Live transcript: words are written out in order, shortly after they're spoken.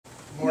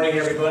Morning,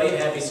 everybody, and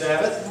happy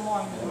Sabbath. Good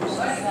morning.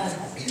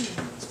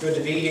 It's good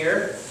to be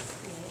here.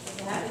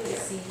 Happy to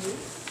see you.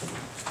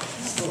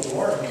 It's a little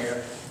warm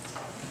here.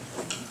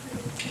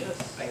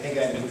 I think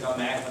I've become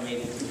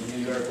acclimated to the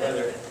New York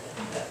weather.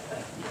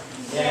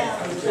 Yeah,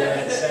 I was doing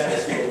that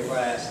Sabbath school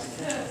class.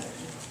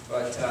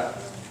 But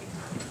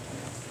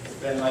it's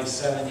been like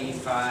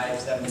 75,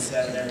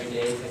 77 every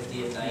day,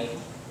 50 at night.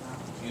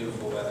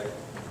 Beautiful weather.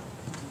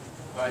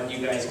 But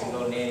you guys can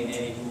go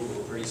nanny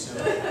boo-boo pretty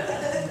soon.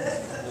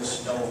 The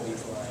snow will be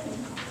flying.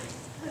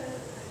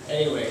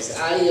 Anyways,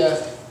 I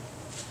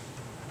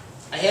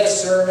had a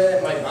sermon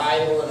and my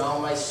Bible and all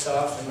my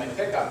stuff in my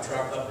pickup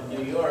truck up in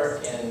New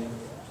York, and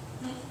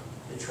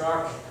the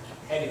truck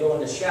had to go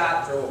in the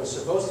shop for what was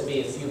supposed to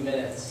be a few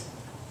minutes.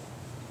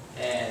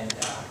 And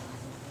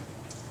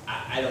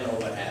I don't know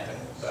what happened,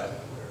 but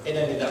it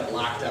ended up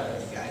locked up in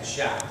the guy's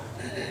shop.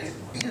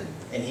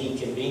 And he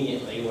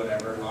conveniently,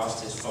 whatever,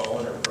 lost his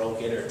phone or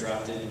broke it or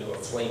dropped it into a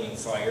flaming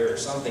fire or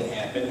something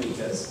happened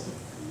because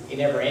he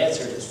never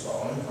answered his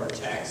phone or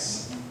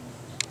texts.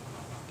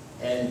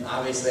 And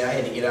obviously I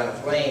had to get on a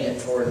plane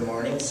at 4 in the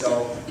morning,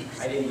 so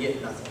I didn't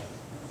get nothing.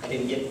 I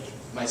didn't get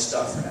my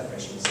stuff, rather, I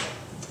should say.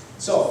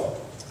 So,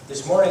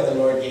 this morning the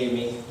Lord gave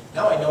me,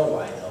 now I know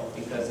why though,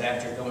 because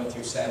after going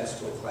through Sabbath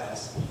school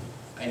class,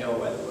 I know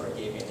why the Lord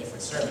gave me a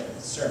different sermon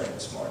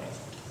this morning.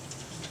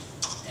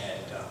 And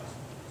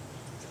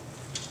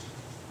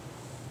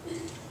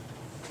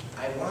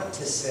I want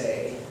to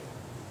say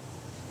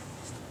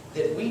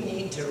that we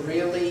need to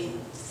really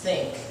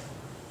think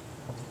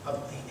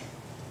of,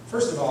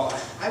 first of all,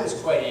 I was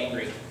quite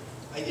angry.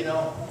 I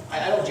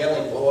don't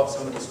generally blow up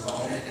somebody's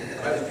phone.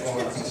 I was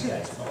blowing up this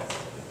guy's phone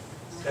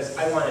because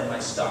I wanted my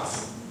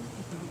stuff,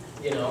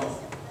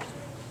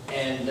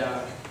 And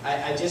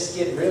I just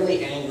get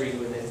really angry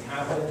with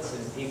incompetence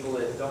and people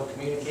that don't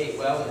communicate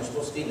well, and they're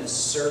supposed to be in the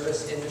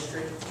service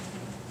industry.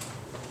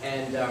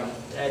 And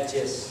that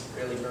just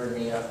really burned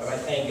me up. But I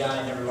thank God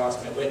I never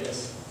lost my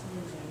witness.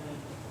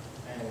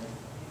 And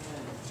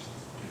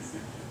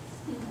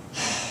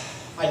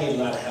I need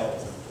a lot of help.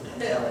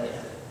 I'm telling you.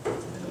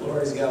 The Lord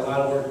has got a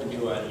lot of work to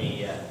do on me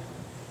yet.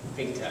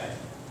 Big time.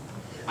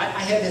 I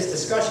had this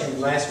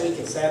discussion last week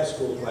in Sabbath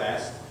school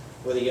class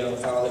with a young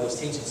fellow that was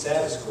teaching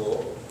Sabbath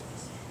school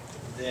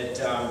that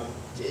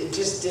it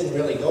just didn't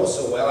really go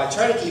so well. I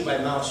try to keep my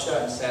mouth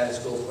shut in Sabbath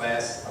school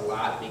class a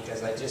lot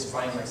because I just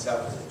find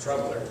myself as a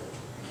troubler.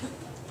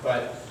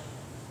 But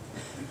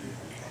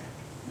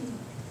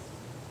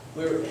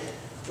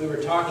we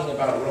were talking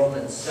about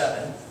Romans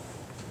 7,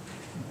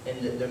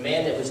 and the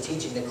man that was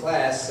teaching the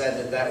class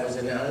said that was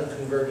an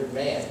unconverted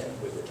man that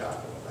we were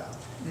talking about.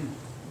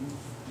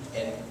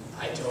 And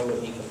I told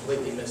him he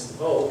completely missed the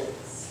boat,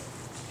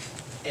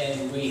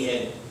 and we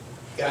had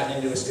gotten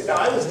into a... Now,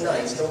 I was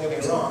nice, don't get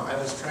me wrong. I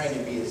was trying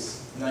to be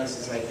as nice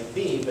as I could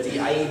be, but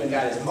I even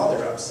got his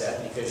mother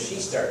upset because she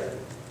started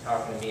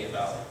talking to me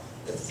about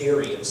the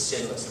theory of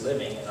sinless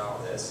living and all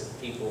this, and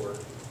people were,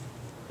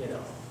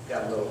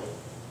 got a little...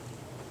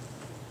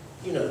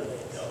 You know the way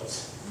it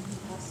goes.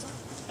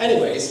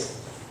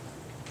 Anyways,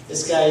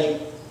 this guy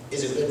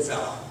is a good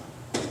fellow.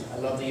 I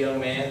love the young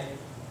man,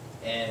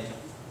 and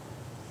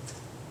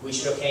we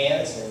shook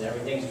hands, and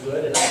everything's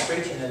good, and I'm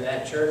preaching in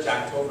that church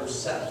October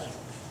 7th.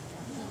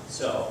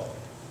 So,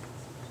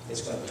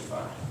 it's going to be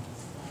fine.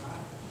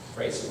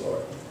 Praise the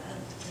Lord.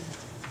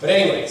 But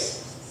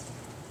anyways,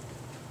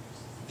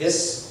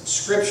 this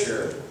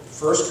scripture,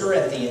 1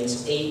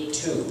 Corinthians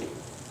 8:2.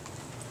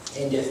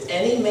 And if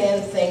any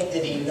man think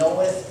that he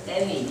knoweth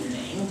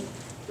anything,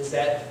 does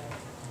that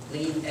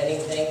leave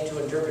anything to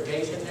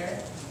interpretation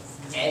there?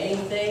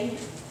 Anything?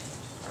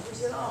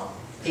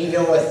 He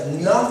knoweth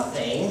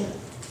nothing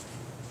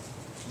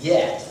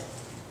yet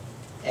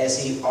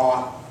as he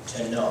ought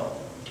to know.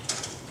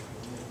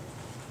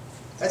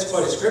 That's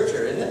quite a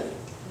scripture, isn't it?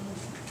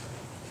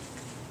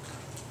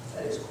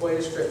 That is quite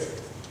a scripture.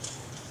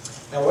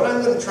 Now what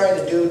I'm going to try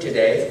to do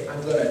today,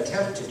 I'm going to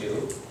attempt to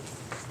do,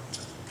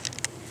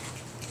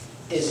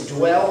 is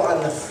dwell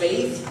on the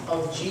faith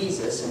of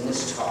Jesus in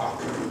this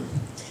talk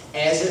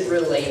as it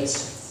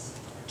relates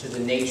to the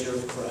nature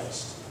of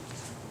Christ.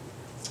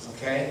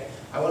 Okay?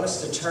 I want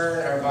us to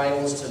turn our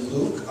Bibles to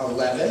Luke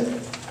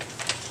 11,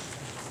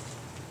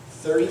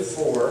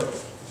 34.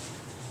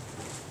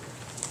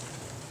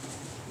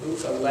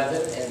 Luke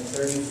 11 and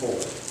 34.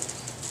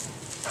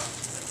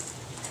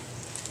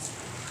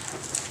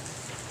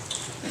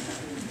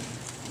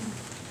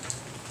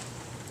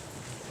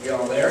 You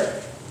all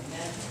there?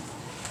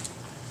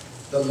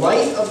 The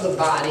light of the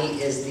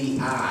body is the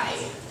eye.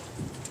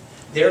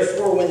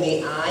 Therefore, when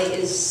the eye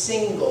is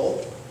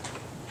single,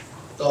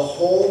 the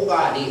whole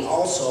body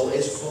also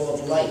is full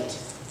of light.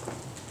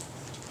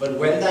 But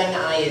when thine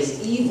eye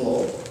is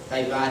evil,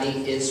 thy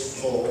body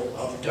is full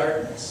of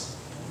darkness.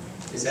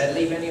 Does that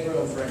leave any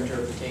room for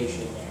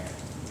interpretation there?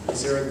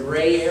 Is there a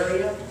gray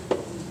area?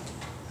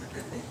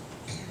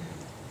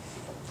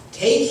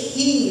 Take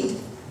heed,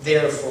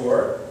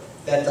 therefore,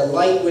 that the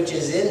light which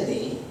is in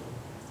thee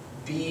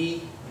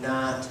be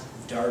not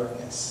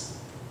darkness.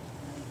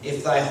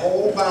 If thy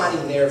whole body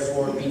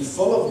therefore be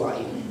full of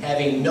light,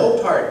 having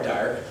no part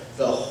dark,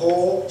 the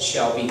whole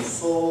shall be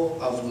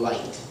full of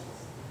light,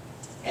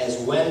 as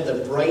when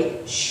the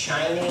bright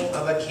shining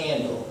of a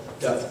candle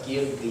doth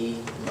give thee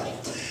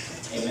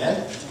light.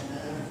 Amen?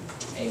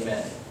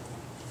 Amen.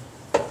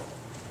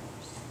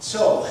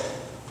 So,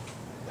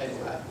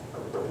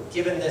 I've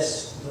given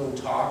this little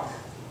talk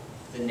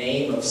the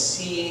name of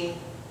Seeing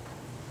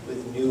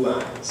with New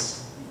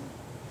Eyes.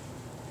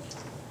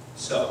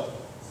 So,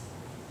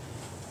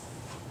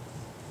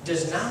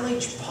 does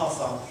knowledge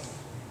puff up?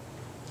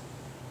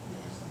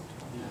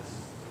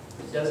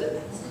 Does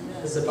it?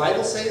 Does the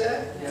Bible say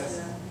that? Yes.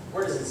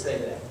 Where does it say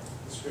that?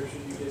 The scripture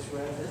you just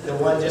read. The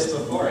one just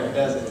before it,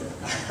 doesn't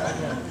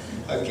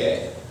it?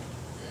 Okay.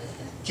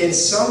 Can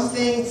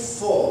something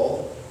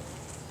full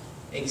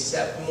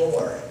accept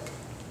more?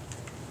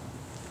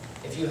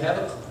 If you have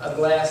a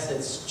glass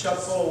that's chock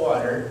full of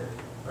water,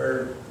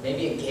 or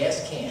maybe a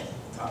gas can,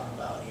 talk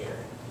about here,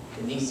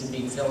 it needs to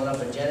be filling up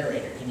a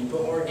generator. Can you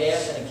put more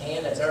gas in a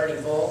can that's already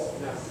full?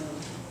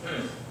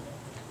 No.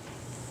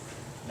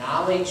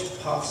 Knowledge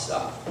puffs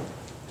up.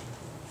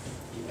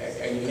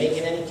 Are you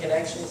making any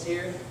connections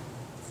here?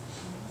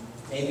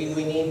 Maybe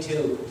we need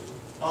to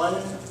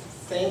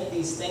unthink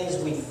these things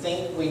we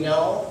think we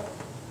know,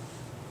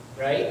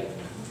 right?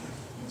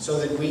 So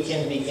that we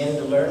can begin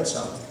to learn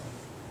something.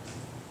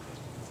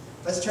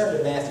 Let's turn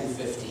to Matthew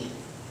 15.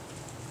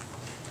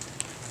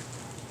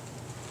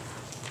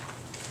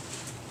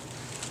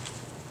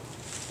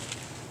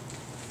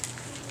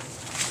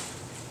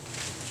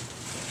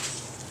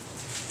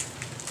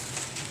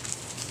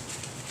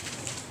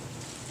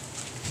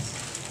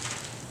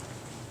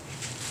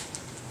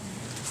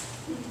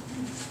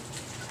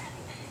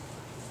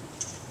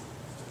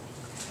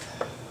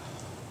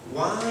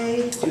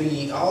 Why do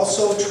ye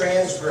also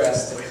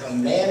transgress the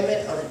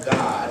commandment of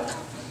God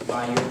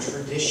by your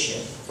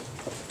tradition?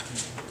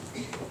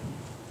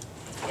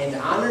 And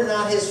honor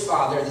not his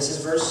father, this is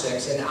verse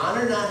 6, and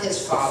honor not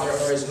his father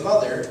or his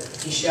mother,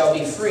 he shall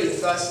be free.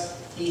 Thus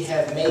he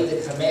have made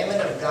the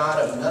commandment of God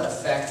of none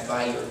effect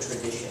by your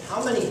tradition.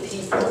 How many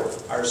people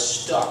are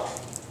stuck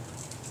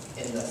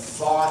in the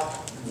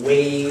thought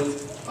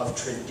wave of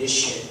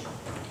tradition?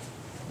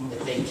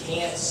 That they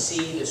can't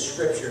see the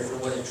scripture for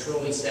what it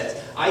truly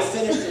says. I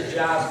finished a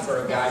job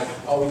for a guy,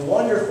 a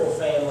wonderful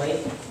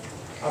family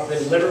up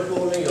in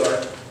Liverpool, New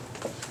York,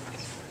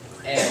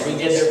 and we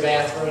did their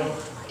bathroom,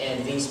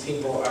 and these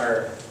people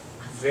are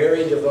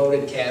very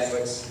devoted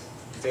Catholics,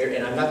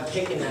 and I'm not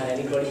picking on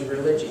anybody's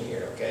religion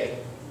here, okay?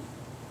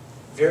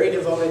 Very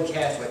devoted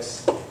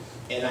Catholics,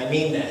 and I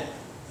mean that.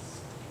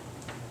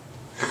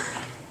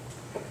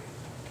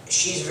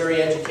 She's a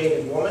very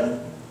educated woman,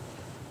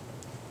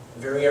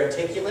 very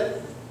articulate.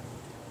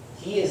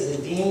 He is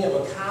the dean of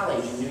a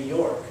college in New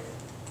York.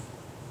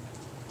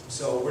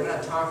 So we're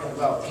not talking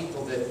about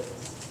people that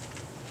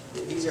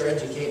these are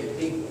educated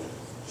people.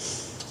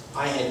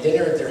 I had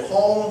dinner at their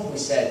home. We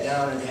sat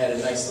down and had a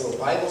nice little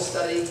Bible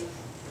study.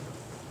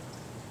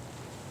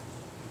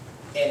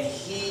 And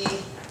he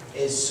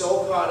is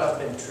so caught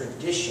up in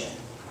tradition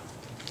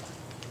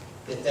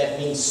that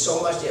means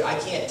so much. I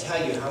can't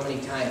tell you how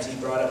many times he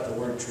brought up the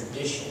word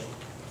tradition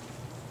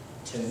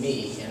to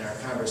me in our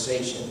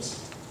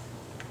conversations.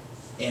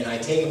 And I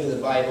take him to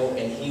the Bible,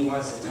 and he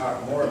wants to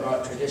talk more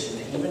about tradition.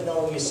 Even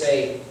though you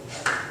say,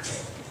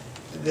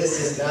 this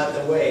is not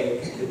the way,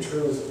 the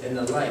truth, and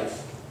the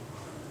life,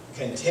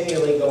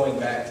 continually going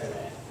back to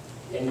that.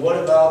 And what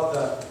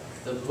about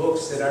the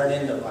books that aren't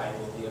in the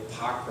Bible, the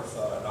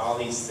Apocrypha, and all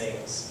these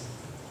things?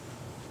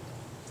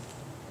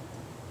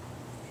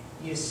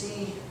 You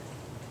see,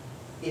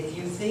 if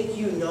you think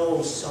you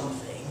know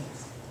something,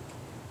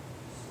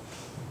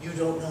 you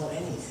don't know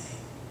anything.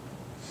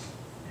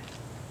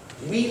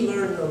 We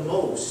learn the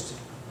most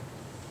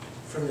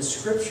from the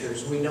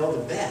scriptures. We know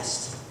the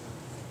best.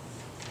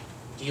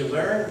 Do you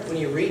learn when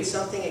you read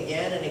something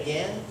again and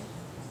again?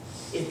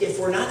 If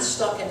we're not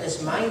stuck in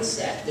this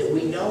mindset that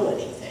we know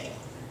anything,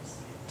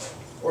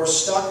 or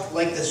stuck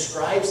like the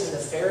scribes and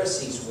the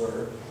Pharisees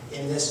were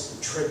in this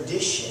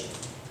tradition,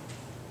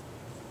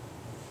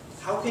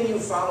 how can you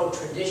follow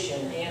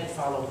tradition and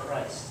follow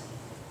Christ?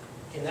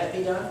 Can that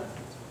be done?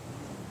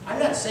 I'm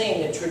not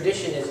saying that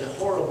tradition is a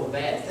horrible,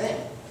 bad thing.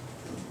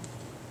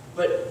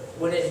 But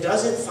when it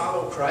doesn't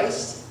follow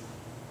Christ,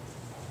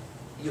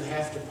 you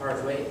have to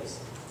part ways.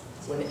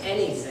 When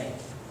anything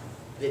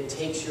that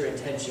takes your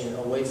attention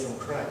away from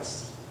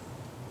Christ,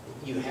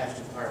 you have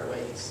to part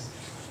ways.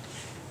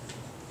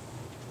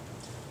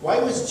 Why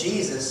was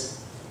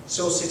Jesus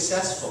so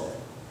successful?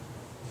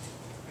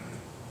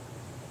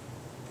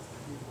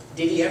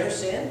 Did he ever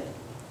sin?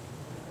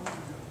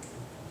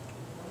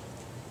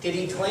 Did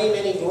he claim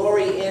any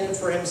glory in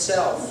for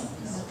himself?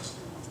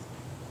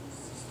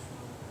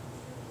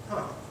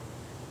 Huh.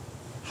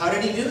 How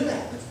did he do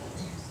that?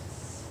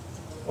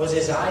 Was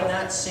his eye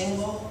not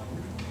single?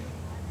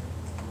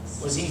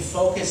 Was he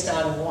focused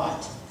on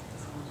what?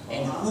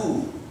 And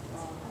who?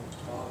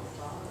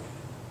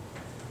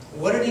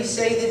 What did he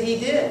say that he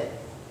did?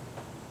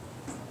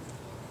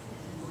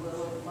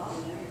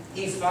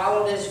 He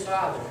followed his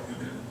father.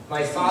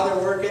 My father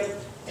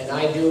worketh, and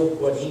I do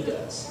what he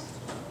does.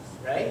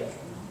 Right?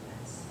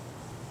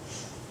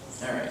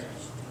 All right.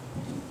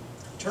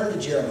 Turn to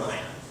Jeremiah.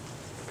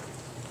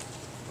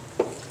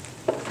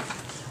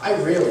 I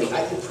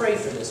could pray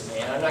for this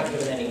man. I'm not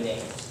giving any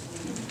names.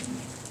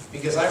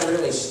 Because I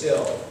really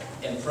still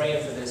am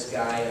praying for this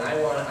guy, and I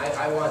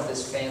want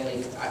this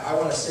family, I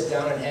want to sit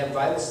down and have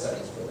Bible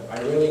studies with him.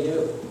 I really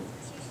do.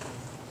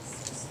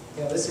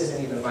 You know, this isn't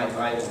even my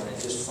Bible, and it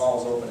just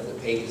falls open to the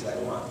pages I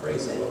want.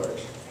 Praise the Lord.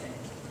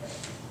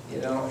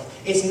 You know,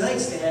 it's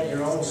nice to have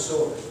your own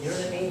sword. You know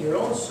what I mean? Your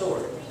own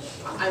sword.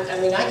 I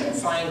mean, I can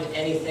find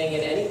anything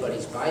in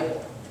anybody's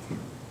Bible,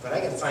 but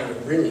I can find it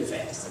really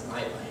fast in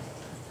my Bible,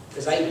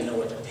 because I even know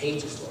what the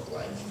pages look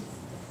like.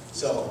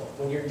 So,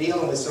 when you're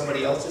dealing with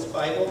somebody else's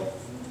Bible,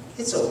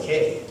 it's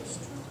okay,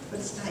 but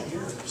it's not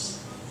yours.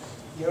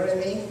 You know what I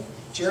mean?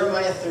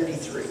 Jeremiah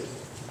 33.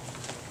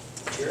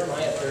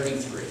 Jeremiah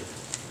 33.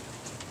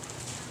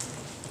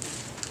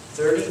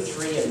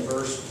 33 and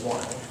verse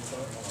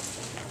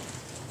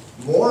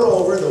 1.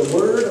 Moreover, the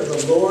word of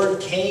the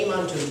Lord came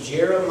unto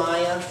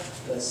Jeremiah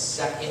the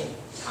second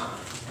time.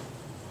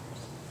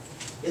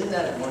 Isn't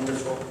that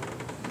wonderful?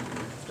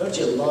 Don't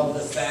you love the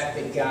fact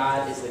that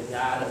God is the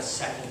God of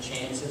second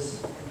chances?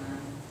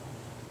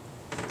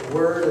 The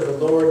word of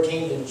the Lord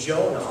came to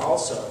Jonah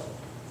also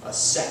a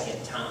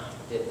second time,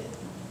 didn't it?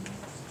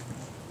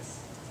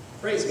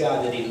 Praise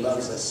God that he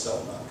loves us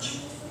so much.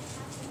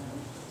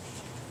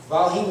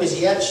 While he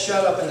was yet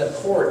shut up in the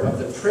court of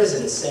the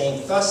prison,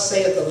 saying, Thus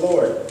saith the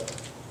Lord,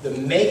 the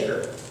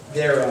maker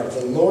thereof,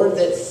 the Lord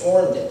that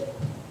formed it,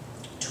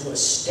 to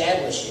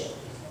establish it.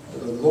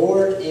 The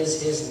Lord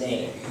is his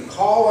name.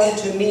 Call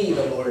unto me,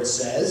 the Lord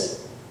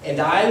says, and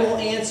I will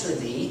answer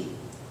thee,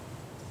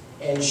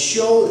 and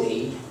show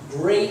thee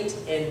great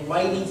and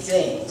mighty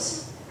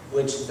things,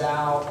 which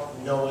thou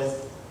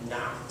knowest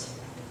not.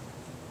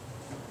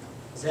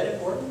 Is that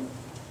important?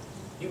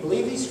 Do you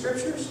believe these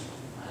scriptures?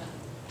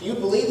 Do you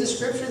believe the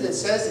scripture that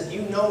says that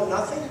you know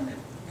nothing?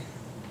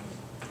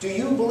 Do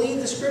you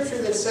believe the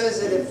scripture that says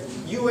that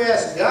if you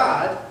ask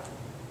God,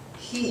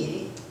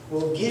 he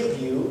will give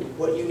you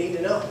what you need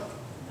to know?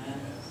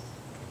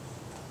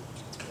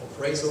 Well,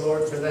 praise the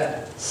Lord for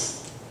that.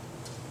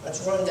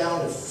 Let's run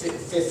down to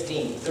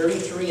 15,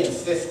 33 and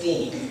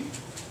 15.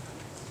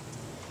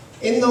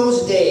 In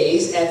those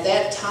days, at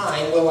that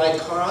time, will I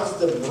cause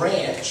the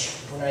branch,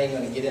 we're not even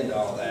going to get into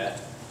all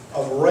that,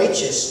 of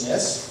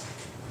righteousness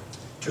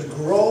to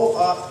grow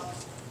up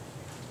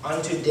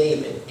unto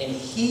David, and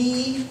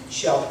he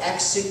shall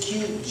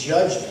execute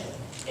judgment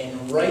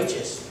and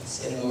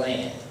righteousness in the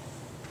land.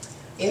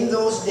 In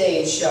those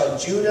days shall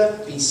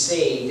Judah be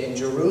saved, and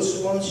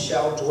Jerusalem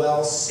shall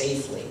dwell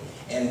safely.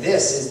 And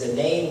this is the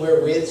name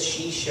wherewith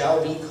she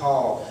shall be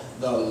called,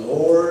 the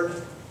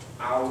Lord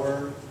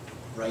our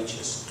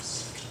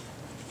righteousness.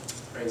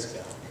 Praise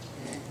God.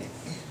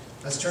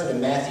 Let's turn to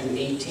Matthew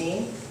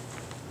 18.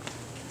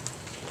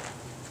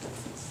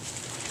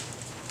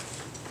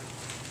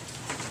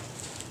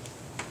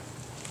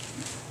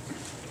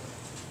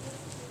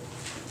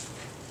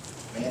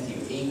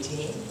 Matthew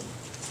 18.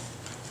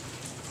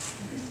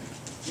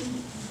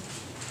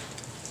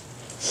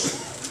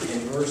 In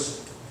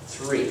verse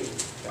 3.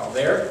 Y'all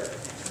there?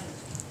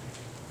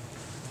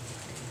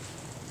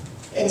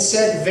 And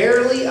said,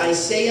 Verily I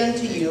say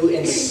unto you,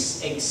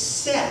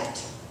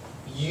 except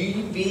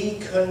ye be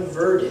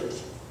converted,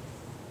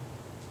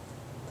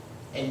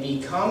 and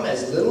become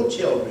as little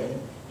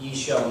children, ye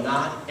shall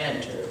not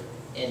enter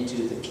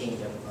into the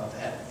kingdom of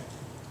heaven.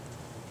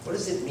 What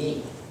does it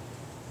mean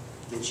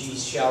that ye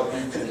shall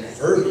be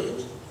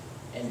converted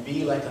and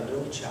be like a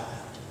little child?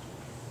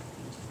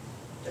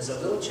 Does a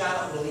little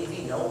child believe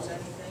he knows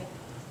anything?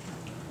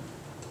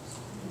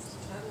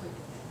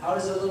 How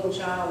does a little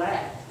child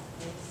act?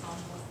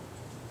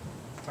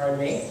 Pardon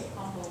me?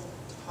 Humble.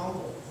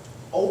 Humble,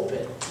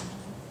 open,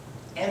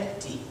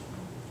 empty,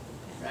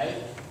 right?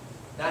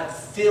 Not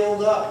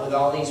filled up with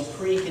all these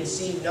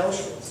preconceived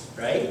notions,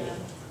 right?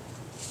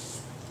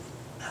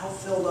 How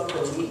filled up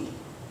are we?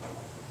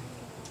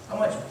 How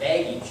much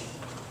baggage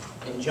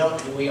and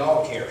junk do we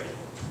all carry?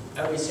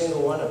 Every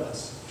single one of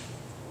us.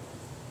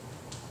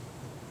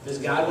 Does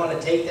God want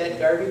to take that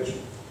garbage?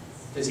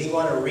 Does he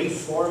want to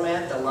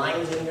reformat the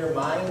lines in your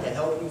mind to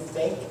help you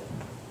think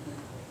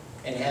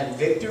and have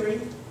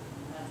victory?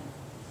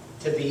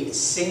 To be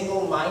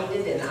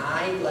single-minded and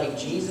eyed like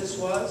Jesus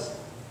was?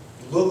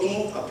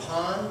 Looking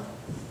upon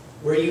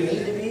where you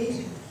need to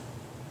be?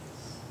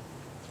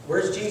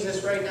 Where's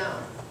Jesus right now?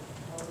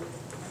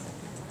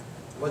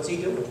 What's he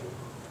doing?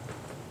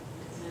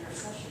 It's an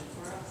intercession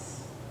for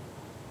us.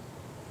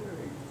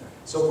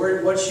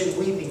 So what should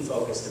we be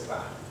focused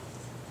upon?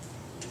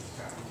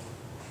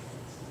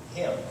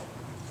 Him.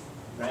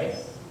 Right?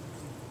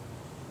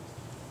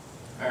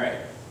 All right.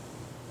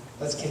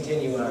 Let's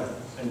continue on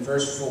in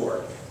verse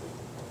 4.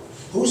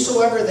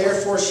 Whosoever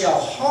therefore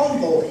shall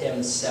humble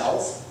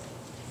himself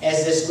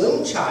as this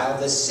little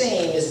child, the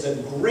same is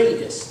the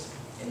greatest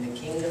in the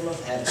kingdom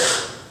of heaven.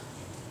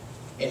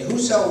 And who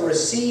shall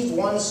receive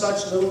one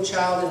such little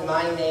child in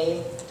my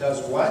name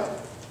does what?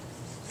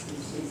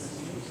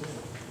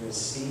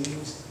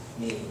 Receives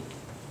me.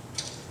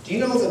 Do you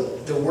know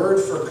the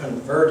word for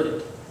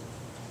converted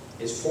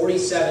is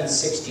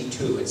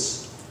 4762?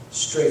 It's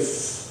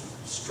strafo.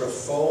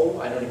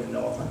 I don't even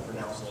know if I'm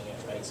pronouncing it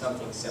right.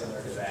 Something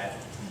similar to that.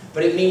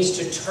 But it means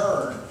to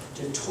turn,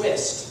 to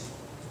twist,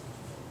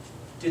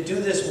 to do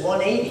this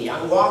 180.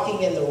 I'm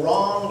walking in the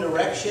wrong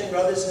direction,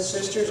 brothers and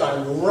sisters.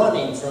 I'm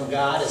running from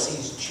God as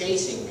He's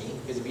chasing me.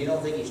 Because if you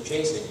don't think He's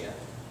chasing you,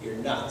 you're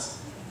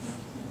nuts.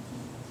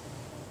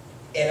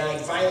 And I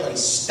finally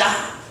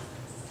stop.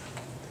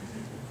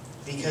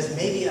 Because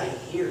maybe I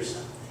hear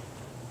something.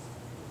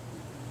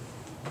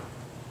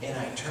 And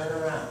I turn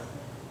around.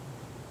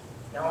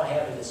 Now I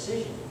have a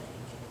decision to make.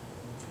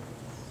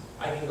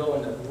 I can go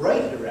in the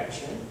right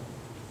direction,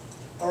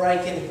 or I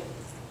can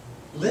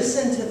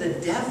listen to the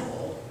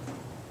devil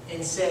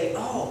and say,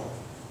 oh,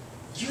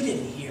 you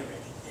didn't hear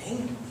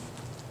anything.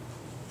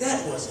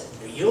 That wasn't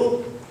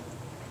real.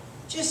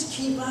 Just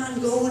keep on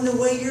going the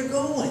way you're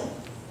going.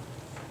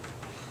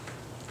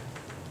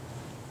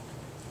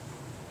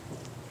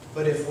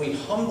 But if we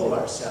humble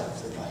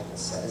ourselves, the Bible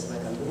says,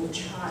 like a little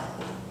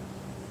child,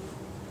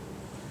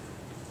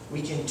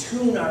 we can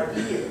tune our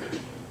ear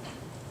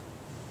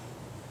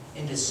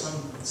into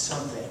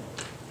something.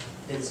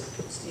 Do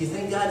you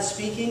think God's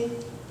speaking?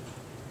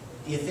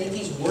 Do you think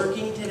He's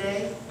working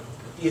today?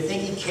 Do you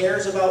think He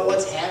cares about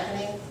what's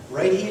happening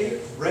right here,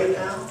 right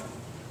now?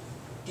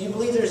 Do you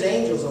believe there's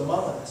angels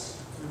among us?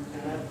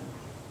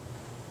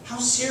 How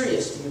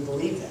serious do you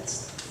believe that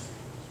stuff?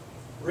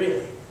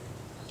 Really?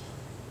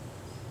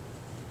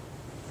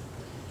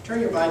 Turn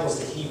your Bibles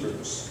to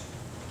Hebrews.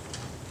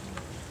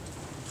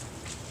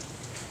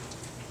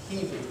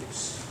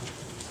 Hebrews.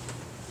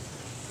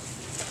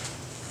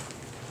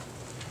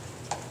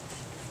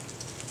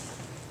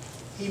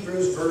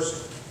 Hebrews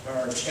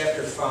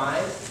chapter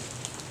 5.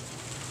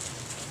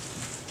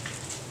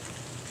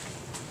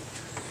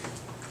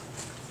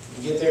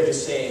 You get there to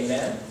say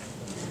amen.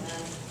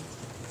 Amen.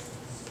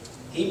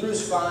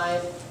 Hebrews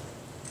 5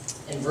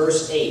 and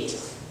verse 8.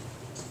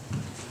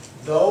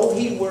 Though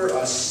he were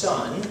a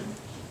son,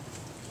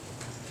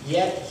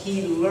 yet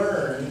he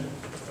learned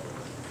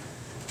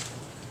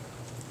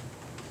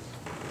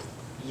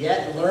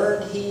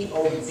he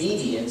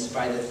obedience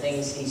by the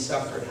things he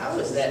suffered. How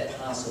is that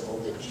possible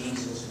that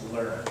Jesus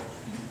learned? Do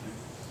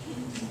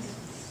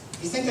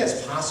you think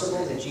that's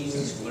possible that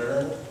Jesus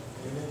learned?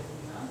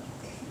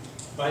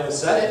 The Bible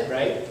said it,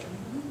 right?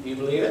 Do you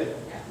believe it?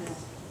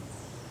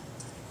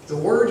 The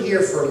word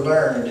here for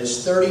learned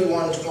is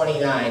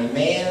 3129.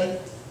 Man,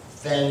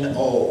 then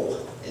O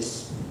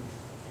is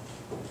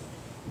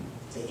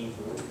the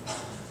Hebrew.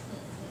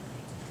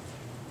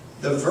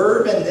 The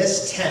verb in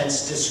this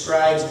tense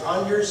describes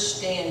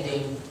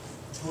understanding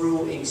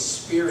through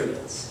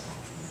experience.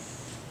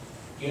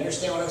 You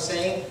understand what I'm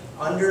saying?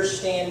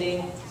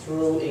 Understanding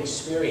through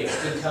experience.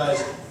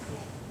 Because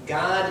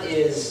God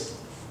is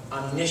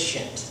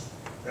omniscient,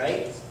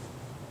 right?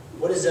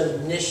 What does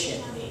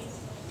omniscient mean?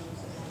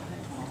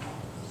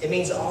 It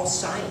means all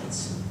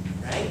science,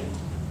 right?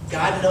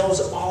 God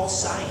knows all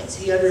science.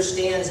 He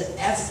understands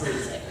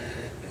everything,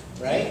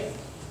 right?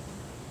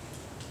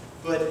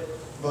 But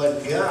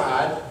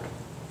God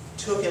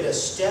took it a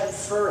step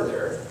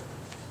further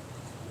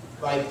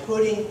by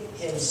putting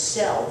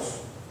Himself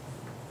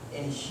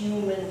in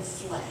human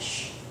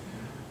flesh.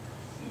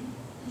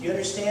 Do you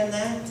understand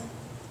that?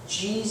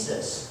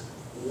 Jesus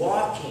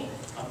walking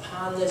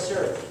upon this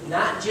earth,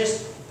 not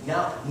just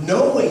now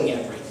knowing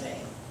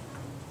everything,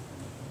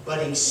 but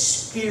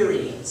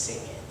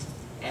experiencing it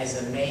as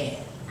a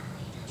man.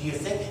 Do you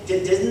think,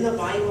 didn't the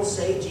Bible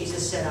say,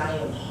 Jesus said, I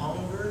am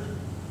hungered?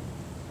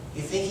 Do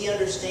you think He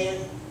understood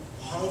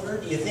hunger?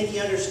 Do you think He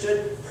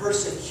understood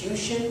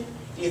persecution?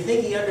 Do you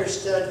think He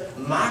understood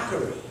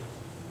mockery?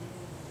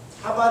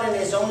 How about in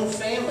His own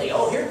family?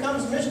 Oh, here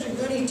comes Mr.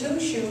 Goody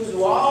Two-Shoes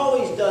who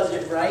always does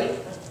it right.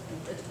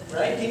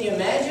 Right? Can you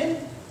imagine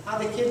how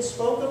the kids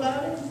spoke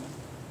about Him?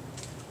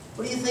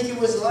 What do you think it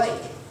was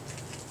like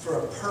for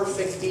a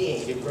perfect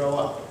being to grow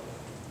up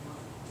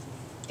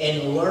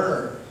and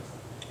learn?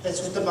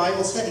 That's what the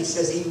Bible said. He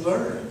says He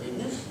learned,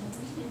 didn't it?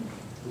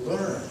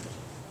 Learned.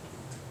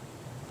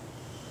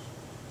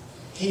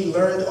 He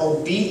learned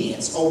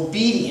obedience.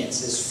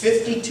 Obedience is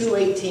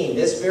 52:18.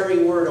 This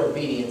very word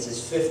obedience is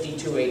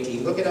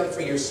 52:18. Look it up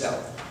for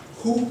yourself.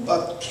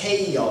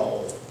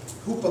 Hupakeo.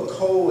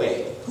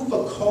 Hupakoe.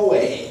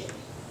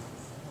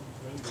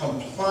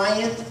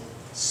 Compliant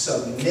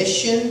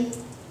submission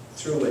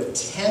through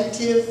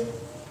attentive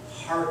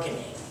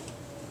hearkening.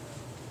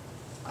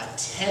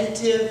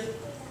 Attentive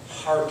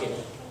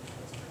hearkening.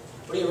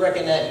 What do you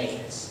reckon that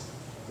means?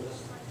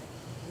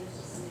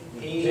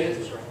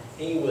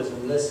 He was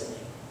listening.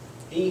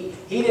 He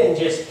didn't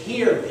just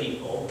hear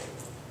people,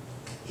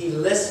 He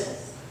listened,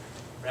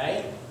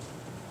 right?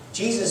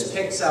 Jesus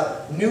picks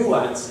up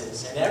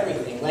nuances and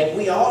everything, like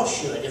we all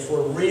should if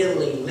we're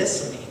really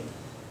listening,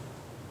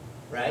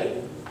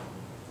 right?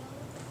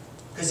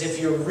 Because if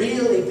you're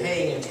really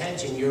paying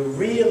attention, you're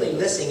really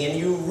listening, and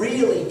you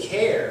really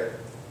care,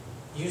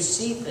 you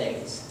see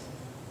things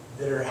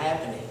that are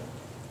happening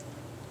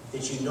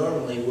that you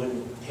normally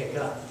wouldn't pick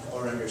up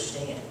or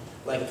understand.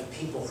 Like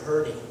people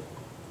hurting,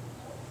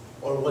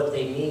 or what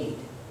they need,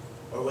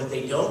 or what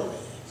they don't need.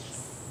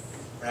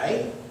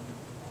 Right?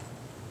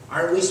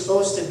 Aren't we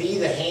supposed to be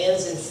the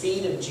hands and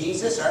feet of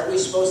Jesus? Aren't we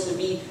supposed to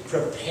be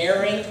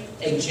preparing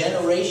a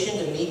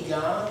generation to meet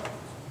God?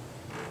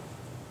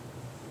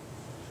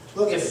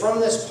 Look, if from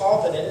this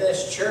pulpit in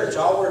this church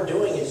all we're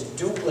doing is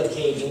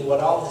duplicating what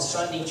all the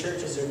Sunday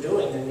churches are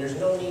doing, then there's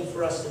no need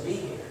for us to be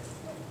here.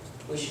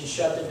 We should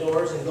shut the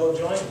doors and go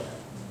join them.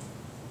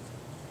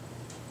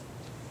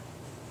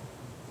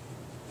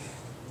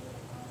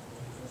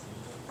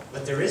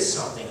 But there is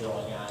something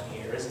going on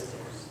here, isn't there?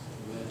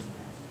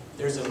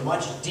 There's a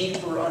much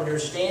deeper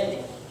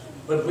understanding.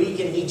 But we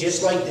can be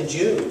just like the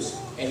Jews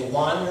and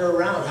wander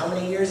around. How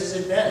many years has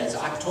it been? It's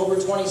October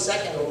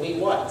 22nd. It'll be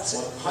what?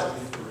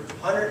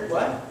 100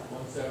 what?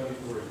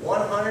 173.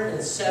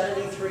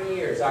 173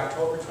 years,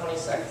 October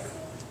 22nd.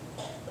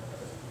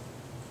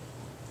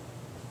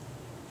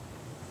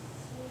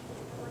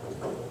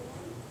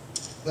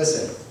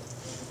 Listen,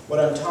 what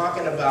I'm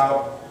talking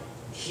about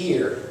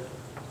here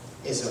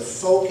is a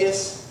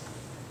focus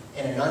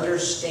and an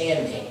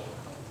understanding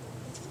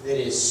that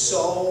is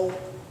so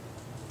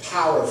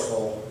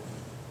powerful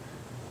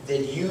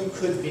that you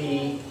could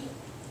be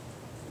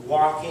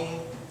walking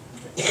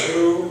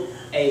through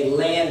a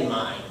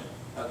landmine,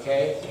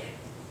 okay?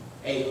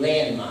 A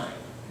landmine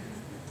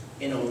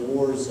in a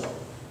war zone,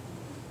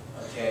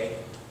 okay?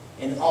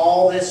 And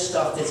all this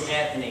stuff that's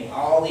happening,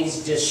 all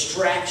these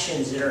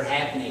distractions that are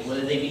happening,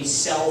 whether they be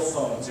cell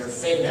phones or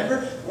fake.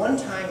 Remember, one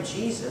time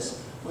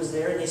Jesus was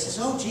there and he says,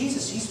 oh,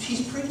 Jesus,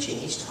 he's preaching,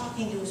 he's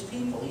talking to his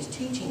people, he's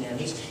teaching them,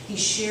 he's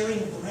sharing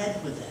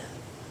bread with them,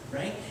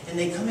 right? And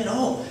they come in,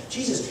 oh,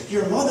 Jesus,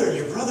 your mother and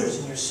your brothers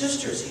and your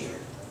sisters here.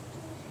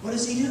 What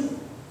does he do?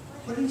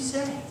 What did he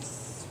say?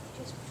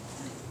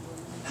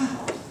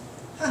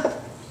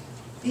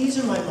 These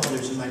are my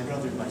mothers and my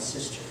brother and my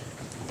sister,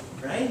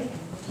 right?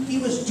 He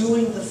was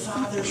doing the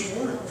Father's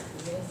work,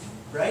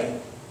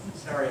 right?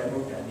 Sorry, I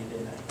moved on you,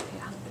 didn't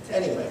I?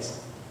 Anyways,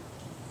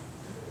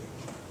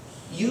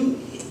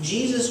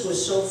 Jesus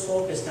was so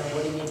focused on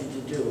what he needed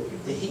to do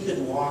that he could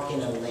walk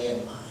in a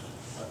landmine,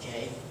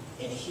 okay,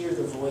 and hear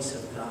the voice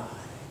of God.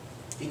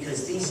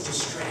 Because these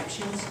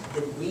distractions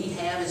that we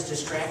have as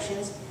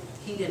distractions,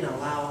 he didn't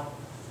allow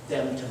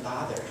them to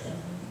bother him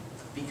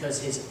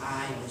because his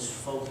eye was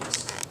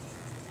focused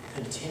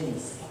continually.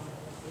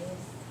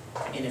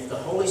 And if the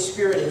Holy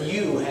Spirit and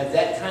you have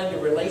that kind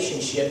of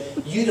relationship,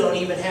 you don't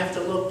even have to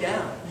look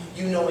down.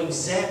 You know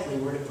exactly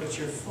where to put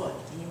your foot.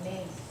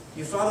 Amen.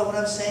 You follow what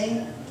I'm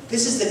saying?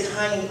 This is the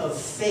kind of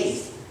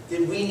faith that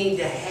we need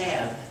to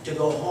have to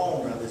go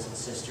home, brothers and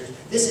sisters.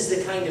 This is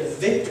the kind of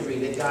victory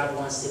that God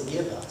wants to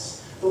give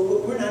us. But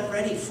we're not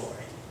ready for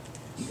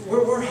it.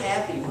 We're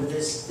happy with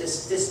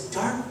this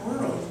dark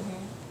world.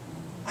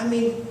 I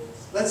mean,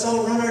 let's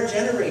all run our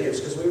generators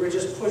because we were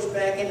just pushed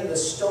back into the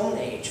Stone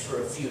Age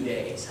for a few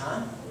days,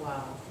 huh?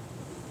 Wow.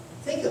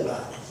 Think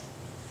about it.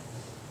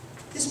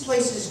 This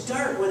place is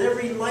dark with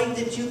every light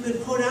that you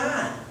could put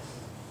on.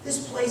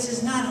 This place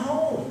is not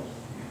home.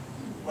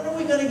 When are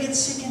we going to get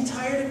sick and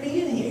tired of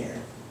being here?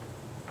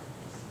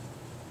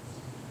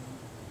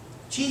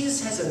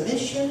 Jesus has a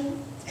mission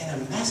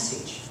and a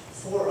message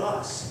for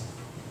us.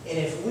 And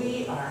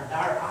if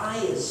our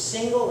eye is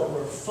single and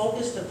we're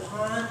focused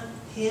upon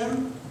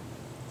him,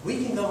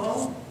 we can go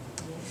home.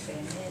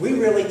 We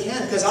really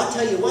can. Because I'll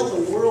tell you what,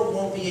 the world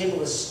won't be able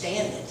to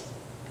stand it.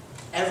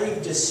 Every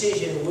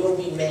decision will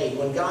be made.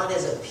 When God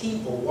has a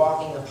people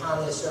walking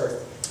upon this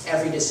earth,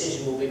 every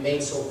decision will be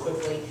made so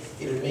quickly,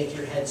 it would make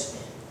your head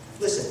spin.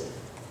 Listen,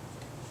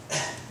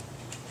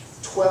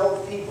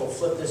 12 people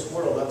flipped this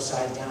world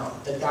upside down.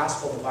 The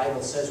gospel, the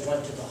Bible says,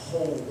 went to the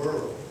whole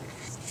world.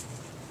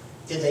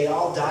 Did they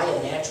all die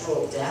a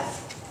natural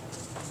death?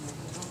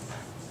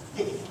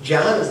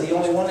 John is the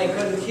only one they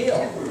couldn't kill.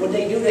 What did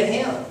they do to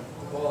him?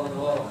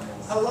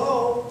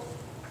 Hello?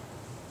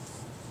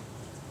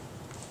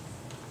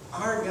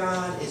 Our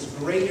God is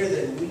greater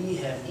than we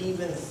have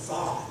even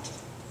thought.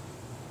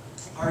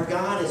 Our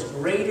God is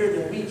greater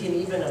than we can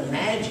even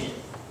imagine.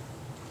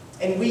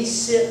 And we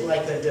sit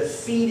like a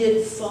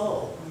defeated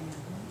foe.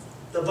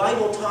 The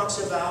Bible talks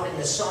about in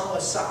the Song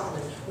of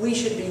Solomon, we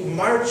should be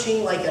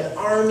marching like an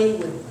army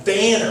with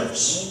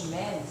banners.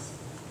 Amen.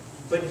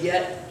 But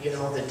yet, you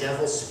know, the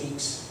devil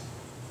speaks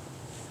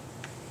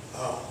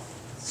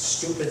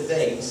stupid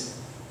things,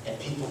 and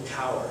people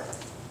cower.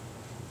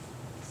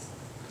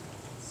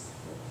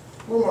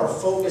 We're more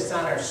focused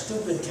on our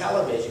stupid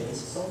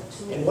televisions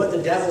and what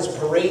the devil's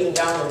parading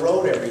down the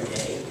road every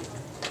day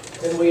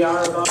than we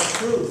are about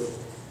truth.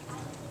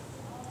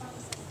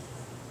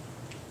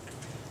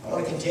 I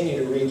want to continue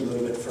to read a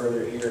little bit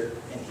further here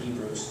in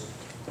Hebrews.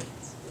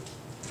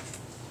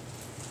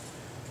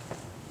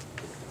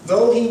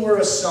 Though he were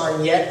a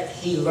son, yet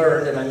he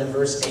learned, and I'm in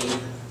verse 8,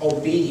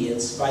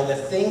 obedience by the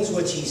things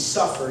which he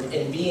suffered,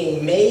 and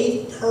being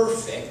made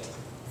perfect,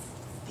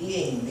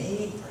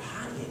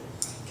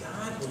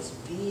 God was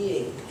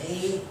being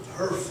made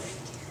perfect.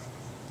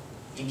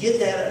 You get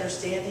that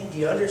understanding? Do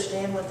you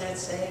understand what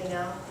that's saying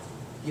now?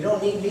 You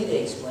don't need me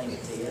to explain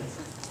it to you.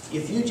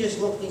 If you just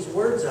look these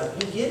words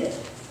up, you get it.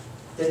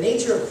 The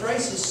nature of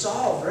Christ is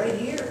solved right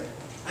here.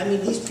 I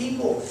mean, these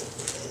people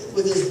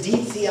with this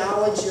deep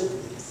theology,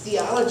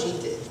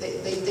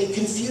 they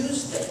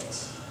confuse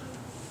things.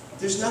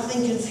 There's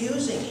nothing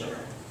confusing here.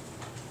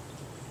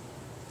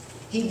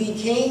 He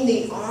became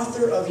the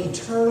author of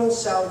eternal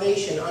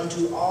salvation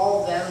unto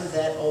all them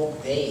that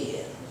obey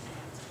him,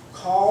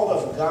 called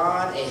of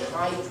God a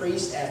high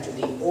priest after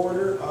the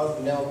order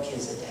of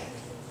Melchizedek.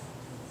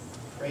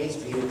 Praise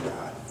be to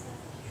God.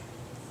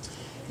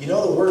 You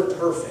know the word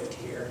perfect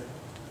here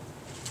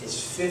is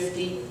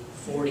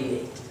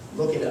 5048.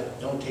 Look it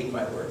up. Don't take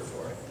my word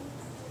for it.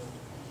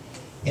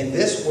 And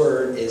this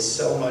word is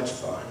so much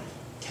fun.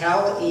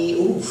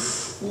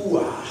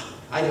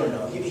 I don't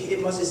know.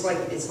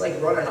 It's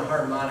like running a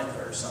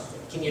harmonica or something.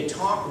 Can you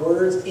talk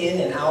words in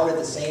and out at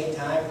the same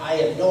time? I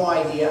have no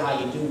idea how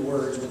you do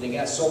words when they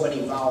got so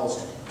many vowels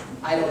in it.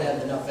 I don't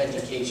have enough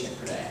education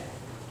for that.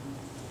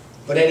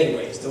 But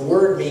anyways, the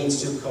word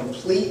means to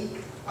complete,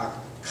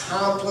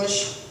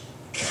 accomplish,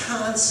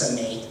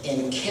 consummate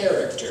in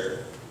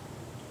character,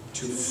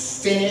 to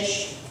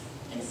finish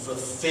and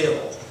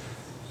fulfill.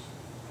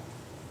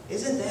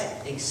 Isn't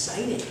that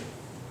exciting?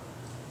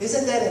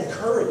 Isn't that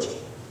encouraging?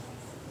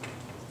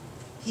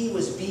 He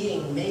was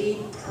being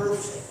made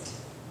perfect.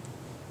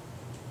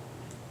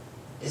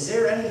 Is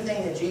there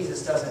anything that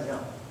Jesus doesn't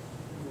know?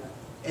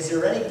 Is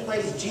there any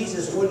place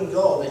Jesus wouldn't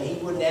go that he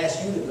wouldn't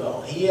ask you to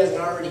go? He hasn't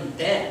already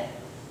been.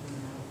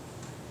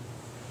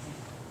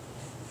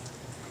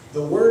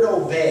 The word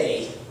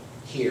obey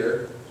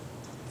here,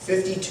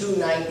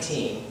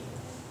 52:19,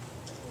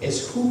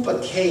 is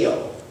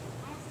hupakeo,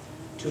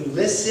 to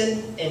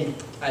listen and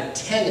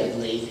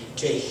attentively,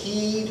 to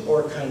heed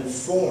or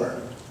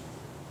conform,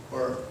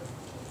 or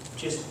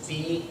just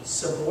be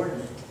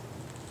subordinate.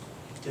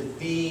 To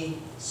be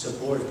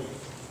subordinate.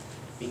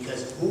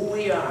 Because who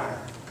we are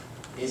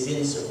is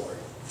insubordinate.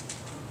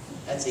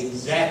 That's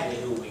exactly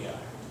who we are.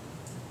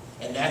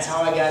 And that's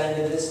how I got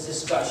into this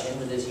discussion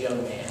with this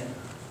young man.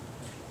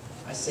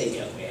 I say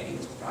young man,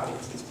 he's probably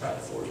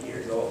 40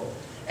 years old.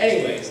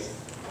 Anyways,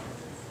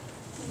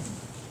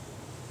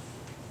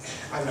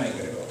 I'm not even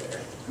going to go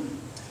there.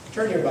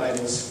 Turn your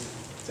Bibles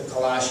to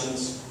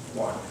Colossians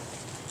 1.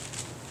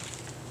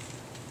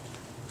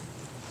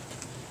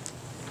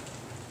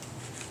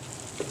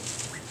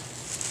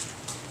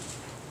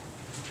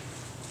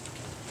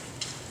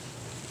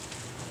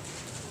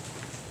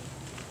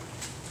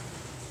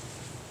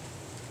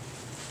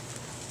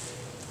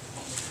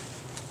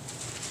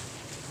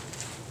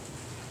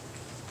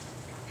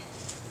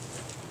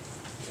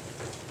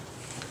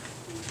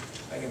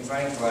 I can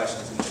find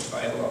Colossians in the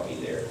Bible, I'll be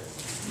there.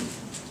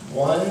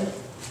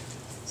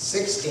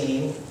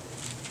 1:16.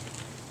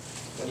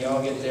 When you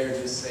all get there,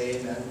 just say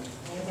amen.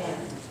 Amen.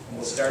 And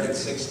we'll start at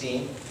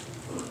 16.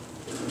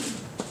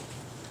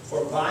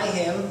 For by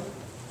him,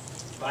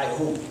 by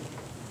who?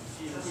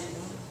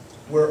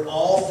 Were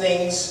all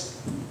things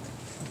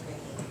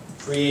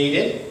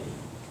created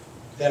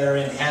that are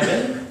in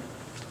heaven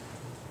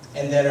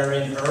and that are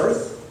in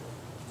earth,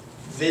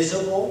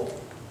 visible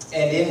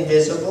and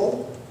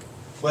invisible,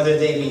 whether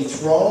they be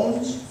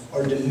thrones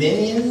or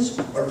dominions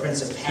or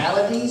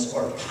principalities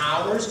or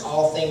powers,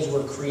 all things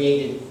were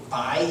created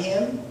by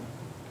him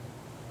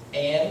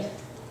and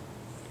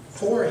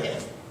for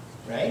him,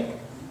 right?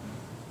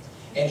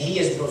 And he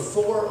is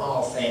before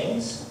all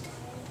things,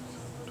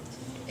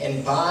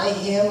 and by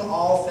him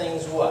all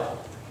things what?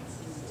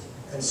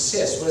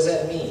 Consist. What does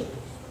that mean?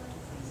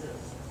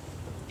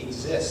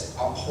 Exist.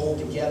 All hold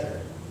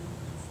together.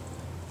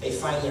 They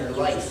find their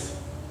life.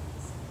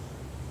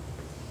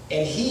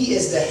 And he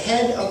is the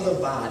head of the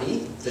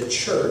body, the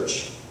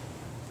church,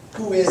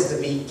 who is the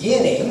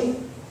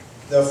beginning,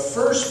 the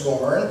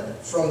firstborn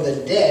from the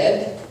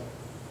dead,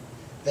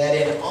 that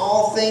in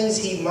all things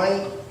he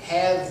might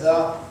have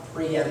the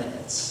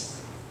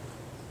preeminence.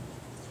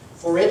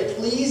 For it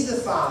pleased the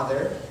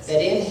Father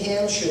that in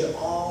him should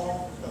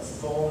all the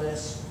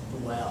fullness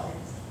dwell.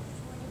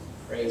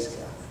 Praise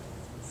God.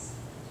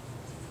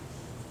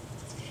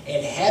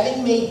 And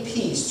having made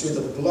peace through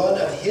the blood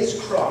of his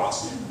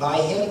cross, by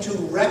him to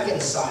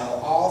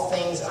reconcile all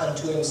things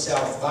unto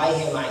himself, by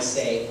him I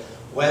say,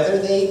 whether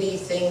they be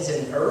things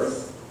in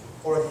earth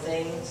or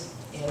things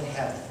in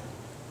heaven.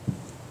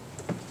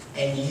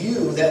 And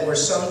you that were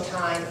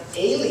sometime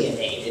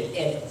alienated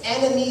and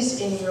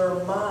enemies in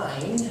your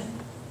mind,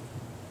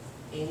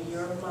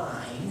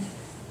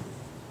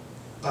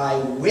 by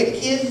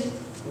wicked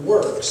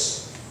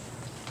works,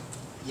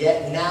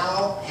 yet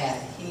now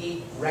hath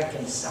he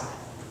reconciled.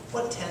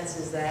 What tense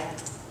is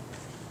that?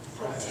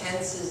 What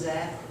tense is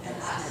that?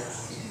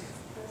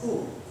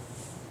 Who?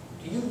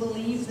 Do you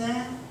believe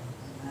that?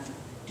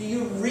 Do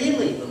you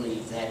really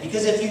believe that.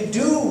 Because if you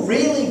do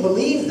really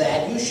believe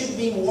that, you should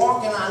be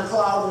walking on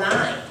cloud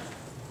 9.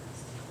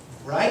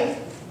 Right?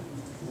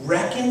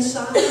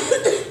 Reconciled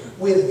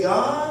with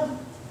God.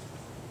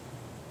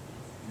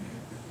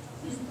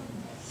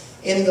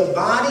 In the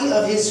body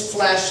of his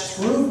flesh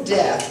through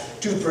death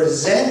to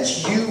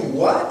present you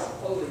what?